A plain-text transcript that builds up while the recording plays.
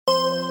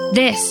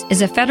This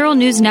is a Federal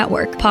News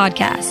Network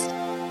podcast.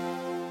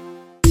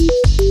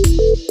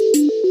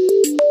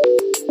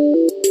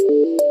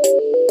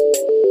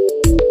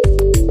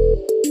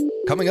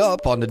 Coming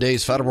up on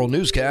today's Federal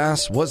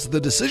Newscast, was the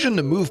decision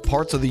to move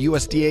parts of the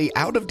USDA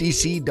out of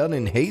D.C. done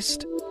in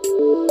haste?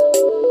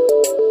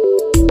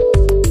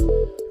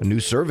 A new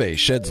survey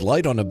sheds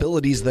light on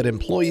abilities that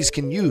employees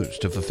can use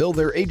to fulfill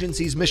their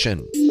agency's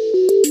mission.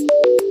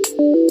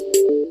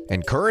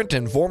 And current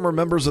and former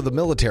members of the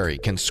military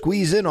can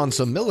squeeze in on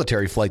some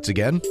military flights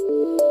again.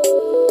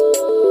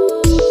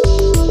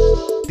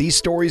 These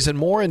stories and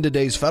more in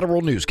today's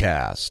Federal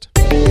Newscast.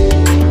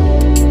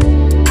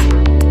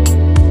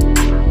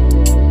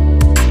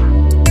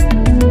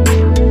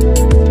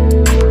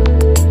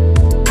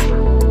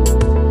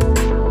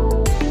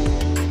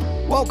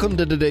 Welcome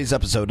to today's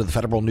episode of the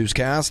Federal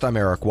Newscast. I'm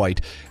Eric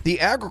White. The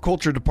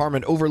Agriculture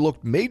Department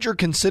overlooked major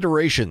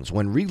considerations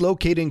when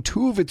relocating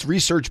two of its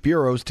research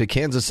bureaus to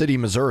Kansas City,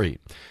 Missouri.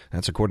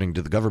 That's according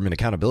to the Government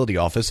Accountability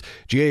Office.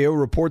 GAO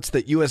reports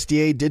that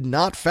USDA did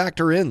not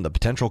factor in the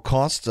potential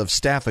costs of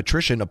staff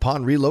attrition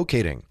upon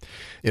relocating.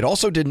 It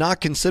also did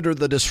not consider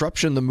the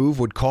disruption the move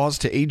would cause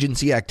to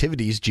agency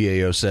activities,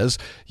 GAO says.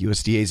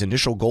 USDA's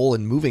initial goal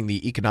in moving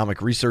the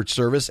Economic Research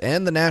Service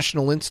and the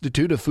National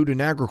Institute of Food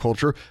and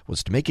Agriculture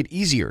was to make it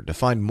easier to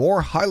find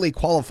more highly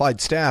qualified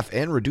staff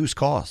and reduce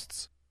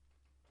costs.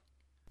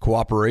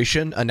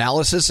 Cooperation,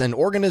 analysis, and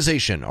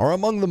organization are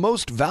among the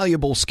most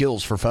valuable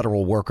skills for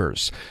federal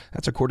workers.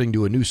 That's according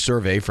to a new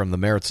survey from the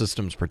Merit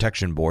Systems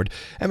Protection Board.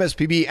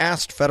 MSPB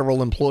asked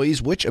federal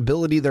employees which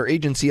ability their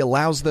agency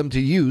allows them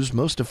to use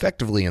most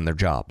effectively in their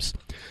jobs.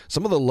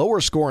 Some of the lower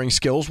scoring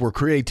skills were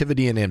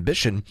creativity and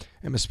ambition.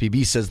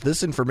 MSPB says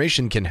this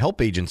information can help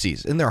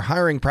agencies in their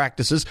hiring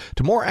practices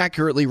to more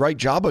accurately write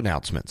job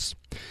announcements.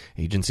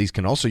 Agencies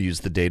can also use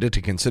the data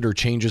to consider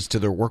changes to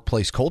their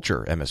workplace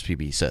culture,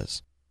 MSPB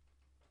says.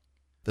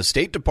 The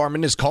State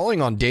Department is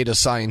calling on data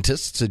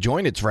scientists to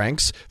join its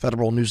ranks.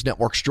 Federal News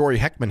Network's Jory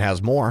Heckman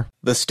has more.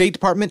 The State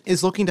Department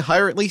is looking to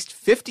hire at least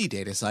 50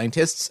 data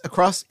scientists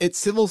across its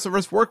civil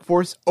service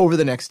workforce over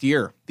the next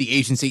year. The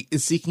agency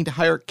is seeking to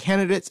hire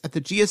candidates at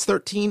the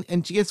GS-13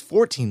 and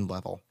GS-14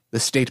 level. The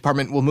State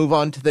Department will move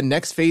on to the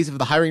next phase of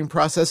the hiring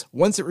process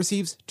once it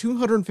receives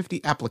 250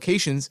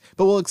 applications,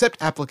 but will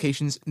accept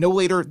applications no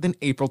later than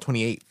April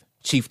 28th.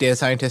 Chief Data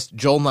Scientist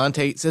Joel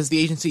Nante says the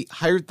agency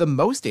hired the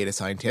most data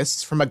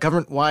scientists from a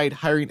government-wide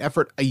hiring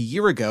effort a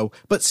year ago,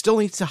 but still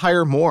needs to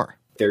hire more.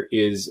 There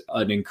is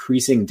an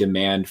increasing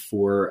demand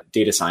for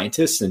data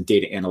scientists and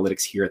data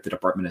analytics here at the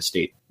Department of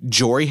State.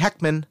 Jory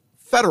Heckman,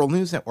 Federal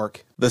News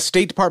Network. The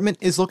State Department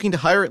is looking to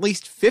hire at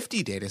least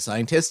 50 data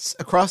scientists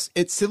across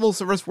its civil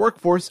service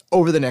workforce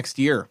over the next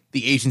year.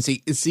 The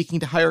agency is seeking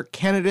to hire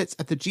candidates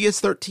at the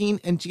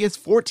GS-13 and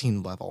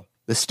GS-14 level.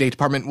 The State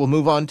Department will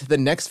move on to the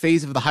next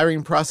phase of the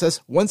hiring process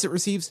once it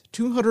receives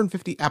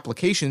 250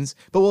 applications,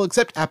 but will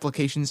accept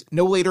applications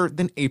no later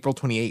than April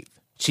 28th.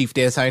 Chief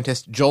Data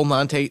Scientist Joel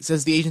Nante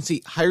says the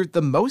agency hired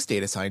the most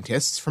data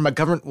scientists from a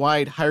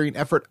government-wide hiring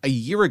effort a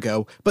year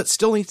ago, but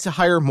still needs to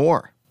hire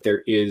more.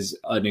 There is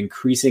an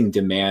increasing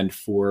demand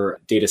for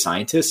data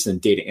scientists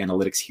and data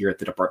analytics here at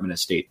the Department of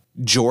State.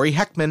 Jory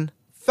Heckman,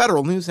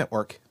 Federal News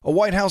Network. A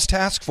White House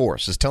task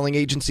force is telling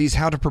agencies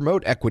how to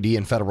promote equity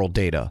in federal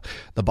data.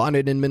 The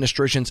Biden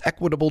administration's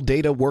Equitable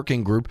Data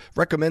Working Group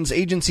recommends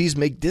agencies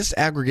make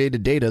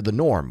disaggregated data the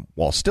norm,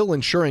 while still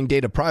ensuring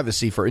data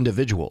privacy for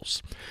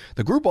individuals.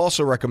 The group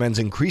also recommends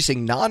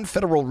increasing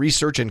non-federal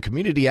research and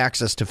community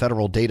access to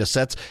federal data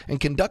sets and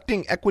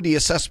conducting equity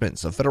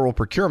assessments of federal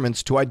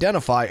procurements to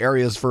identify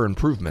areas for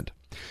improvement.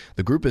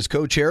 The group is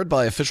co-chaired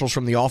by officials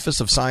from the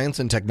Office of Science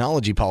and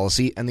Technology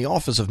Policy and the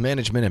Office of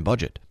Management and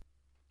Budget.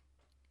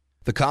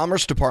 The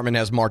Commerce Department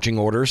has marching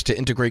orders to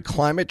integrate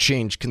climate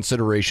change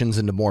considerations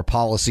into more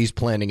policies,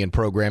 planning, and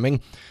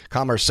programming.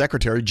 Commerce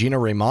Secretary Gina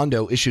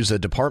Raimondo issues a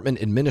department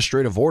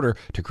administrative order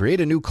to create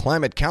a new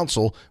climate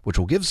council, which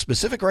will give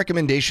specific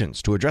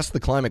recommendations to address the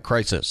climate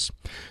crisis.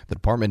 The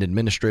department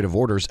administrative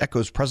orders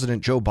echoes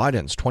President Joe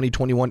Biden's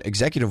 2021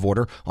 executive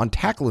order on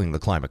tackling the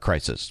climate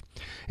crisis.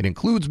 It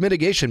includes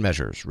mitigation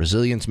measures,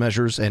 resilience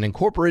measures, and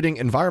incorporating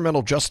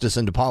environmental justice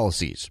into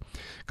policies.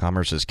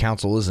 Commerce's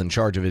council is in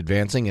charge of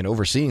advancing and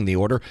overseeing the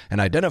order and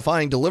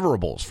identifying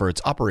deliverables for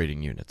its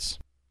operating units.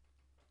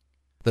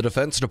 The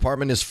Defense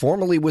Department is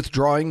formally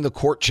withdrawing the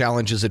court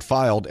challenges it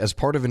filed as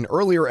part of an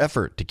earlier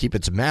effort to keep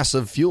its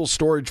massive fuel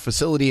storage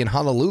facility in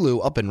Honolulu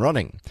up and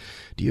running.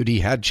 DoD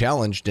had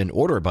challenged an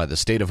order by the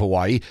state of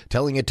Hawaii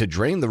telling it to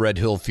drain the Red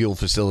Hill fuel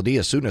facility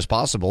as soon as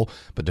possible,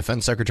 but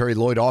Defense Secretary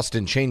Lloyd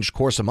Austin changed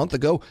course a month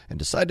ago and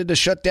decided to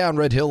shut down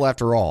Red Hill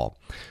after all.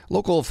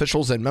 Local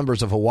officials and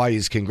members of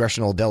Hawaii's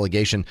congressional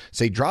delegation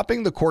say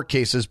dropping the court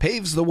cases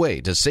paves the way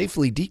to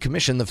safely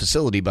decommission the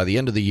facility by the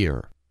end of the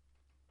year.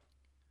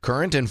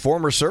 Current and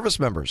former service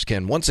members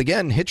can once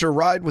again hitch a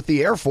ride with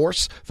the Air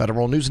Force.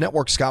 Federal News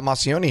Network Scott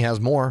Maucione has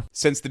more.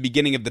 Since the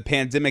beginning of the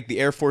pandemic, the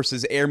Air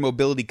Force's Air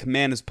Mobility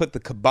Command has put the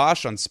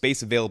kibosh on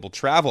space-available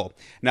travel.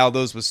 Now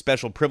those with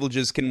special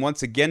privileges can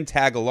once again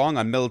tag along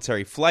on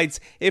military flights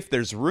if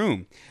there's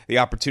room. The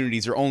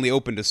opportunities are only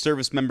open to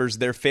service members,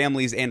 their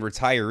families, and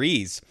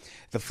retirees.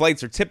 The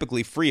flights are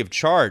typically free of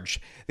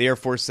charge. The Air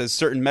Force says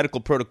certain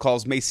medical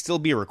protocols may still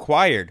be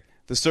required.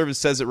 The service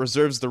says it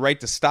reserves the right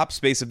to stop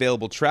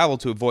space-available travel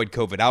to avoid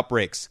COVID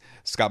outbreaks.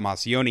 Scott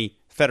Maucione,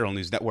 Federal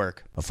News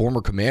Network. A former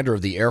commander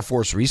of the Air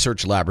Force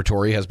Research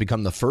Laboratory has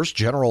become the first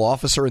general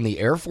officer in the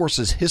Air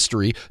Force's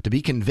history to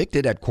be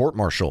convicted at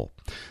court-martial.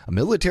 A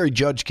military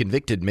judge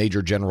convicted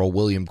Major General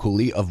William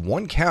Cooley of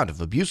one count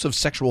of abusive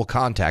sexual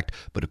contact,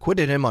 but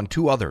acquitted him on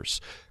 2 others.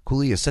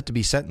 Cooley is set to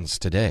be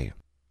sentenced today.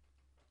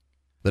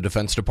 The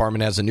Defense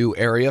Department has a new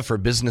area for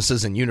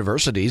businesses and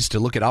universities to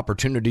look at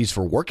opportunities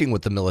for working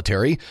with the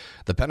military.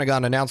 The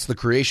Pentagon announced the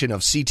creation of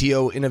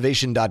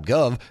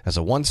CTOinnovation.gov as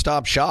a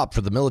one-stop shop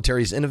for the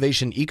military's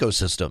innovation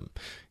ecosystem.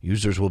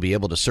 Users will be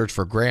able to search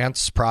for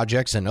grants,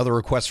 projects, and other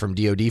requests from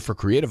DoD for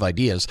creative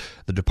ideas.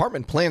 The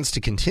department plans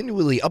to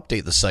continually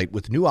update the site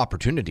with new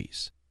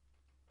opportunities.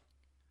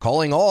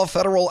 Calling all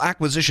federal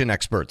acquisition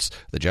experts.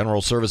 The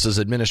General Services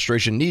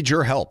Administration needs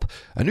your help.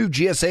 A new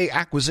GSA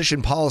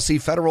Acquisition Policy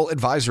Federal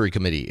Advisory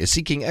Committee is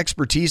seeking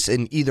expertise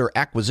in either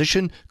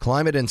acquisition,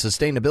 climate and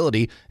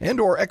sustainability,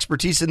 and/or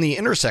expertise in the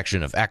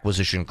intersection of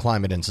acquisition,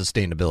 climate, and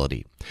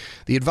sustainability.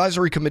 The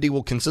advisory committee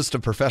will consist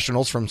of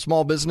professionals from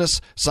small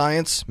business,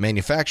 science,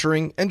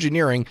 manufacturing,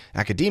 engineering,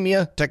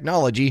 academia,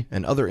 technology,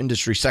 and other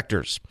industry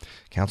sectors.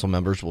 Council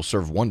members will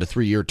serve 1 to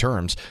 3 year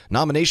terms.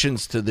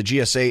 Nominations to the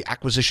GSA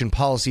Acquisition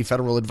Policy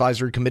Federal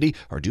Advisory Committee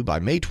are due by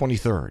May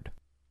 23rd.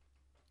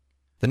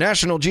 The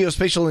National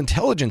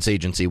Geospatial-Intelligence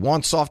Agency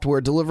wants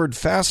software delivered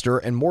faster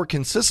and more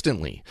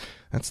consistently.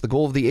 That's the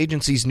goal of the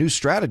agency's new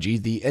strategy,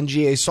 the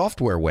NGA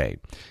Software Way.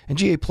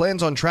 NGA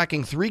plans on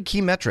tracking 3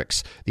 key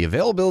metrics: the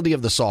availability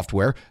of the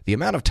software, the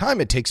amount of time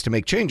it takes to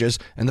make changes,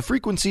 and the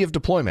frequency of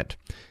deployment.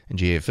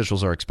 NGA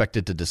officials are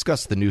expected to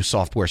discuss the new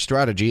software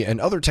strategy and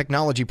other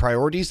technology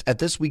priorities at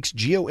this week's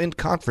GeoInt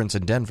conference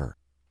in Denver.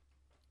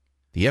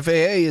 The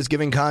FAA is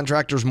giving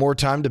contractors more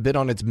time to bid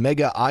on its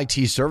mega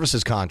IT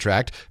services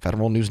contract.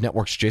 Federal News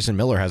Network's Jason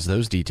Miller has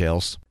those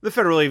details. The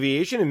Federal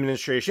Aviation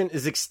Administration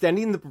is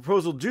extending the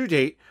proposal due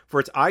date for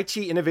its IT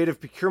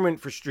Innovative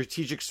Procurement for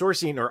Strategic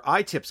Sourcing, or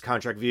ITIPS,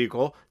 contract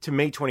vehicle to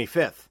May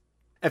 25th.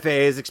 FAA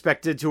is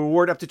expected to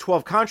award up to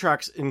 12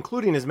 contracts,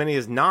 including as many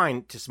as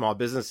 9 to small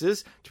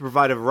businesses, to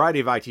provide a variety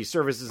of IT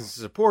services and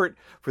support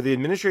for the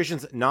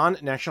administration's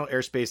non-national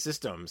airspace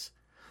systems.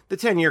 The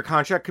 10-year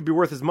contract could be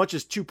worth as much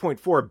as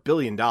 $2.4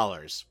 billion.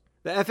 The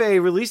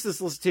FAA released the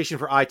solicitation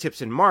for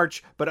ITIPS in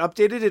March, but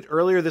updated it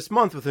earlier this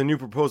month with a new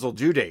proposal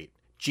due date.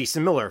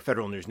 Jason Miller,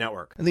 Federal News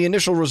Network. And the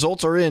initial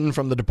results are in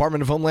from the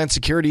Department of Homeland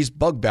Security's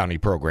Bug Bounty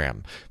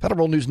Program.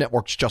 Federal News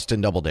Network's Justin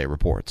Doubleday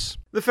reports.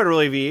 The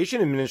Federal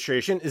Aviation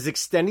Administration is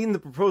extending the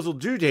proposal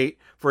due date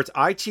for its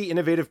IT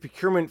Innovative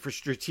Procurement for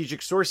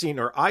Strategic Sourcing,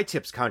 or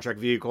ITIPS, contract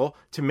vehicle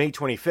to May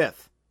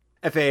 25th.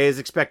 FAA is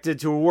expected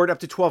to award up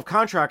to 12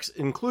 contracts,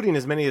 including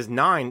as many as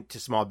 9 to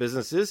small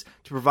businesses,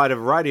 to provide a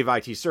variety of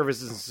IT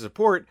services and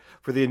support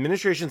for the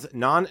administration's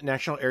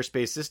non-national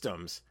airspace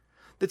systems.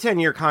 The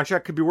 10-year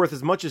contract could be worth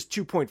as much as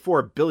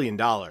 $2.4 billion.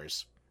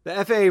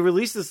 The FAA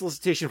released the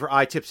solicitation for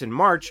ITIPS in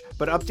March,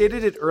 but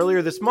updated it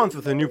earlier this month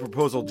with a new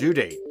proposal due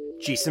date.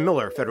 Jason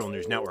Miller, Federal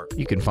News Network.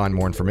 You can find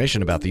more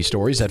information about these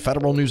stories at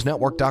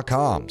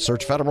federalnewsnetwork.com.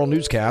 Search Federal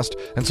Newscast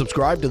and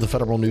subscribe to the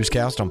Federal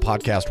Newscast on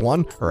Podcast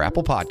One or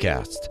Apple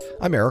Podcasts.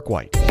 I'm Eric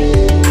White.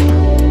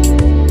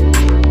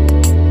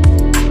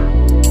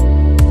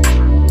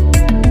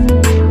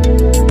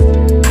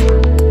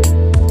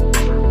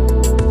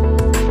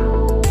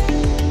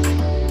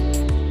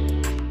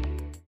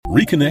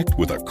 Reconnect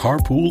with a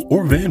carpool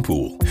or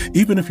vanpool.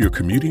 Even if you're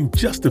commuting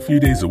just a few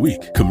days a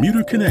week,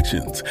 Commuter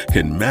Connections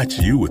can match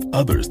you with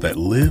others that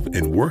live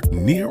and work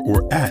near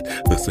or at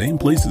the same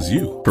place as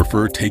you.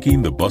 Prefer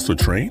taking the bus or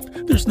train?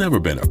 There's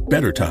never been a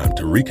better time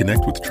to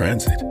reconnect with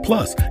transit.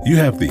 Plus, you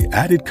have the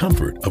added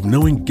comfort of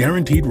knowing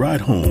Guaranteed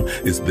Ride Home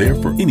is there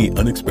for any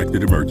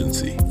unexpected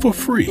emergency for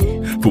free.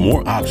 For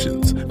more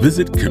options,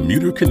 visit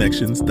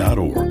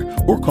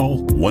commuterconnections.org or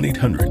call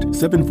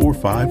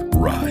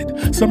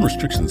 1-800-745-RIDE. Some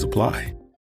restrictions apply.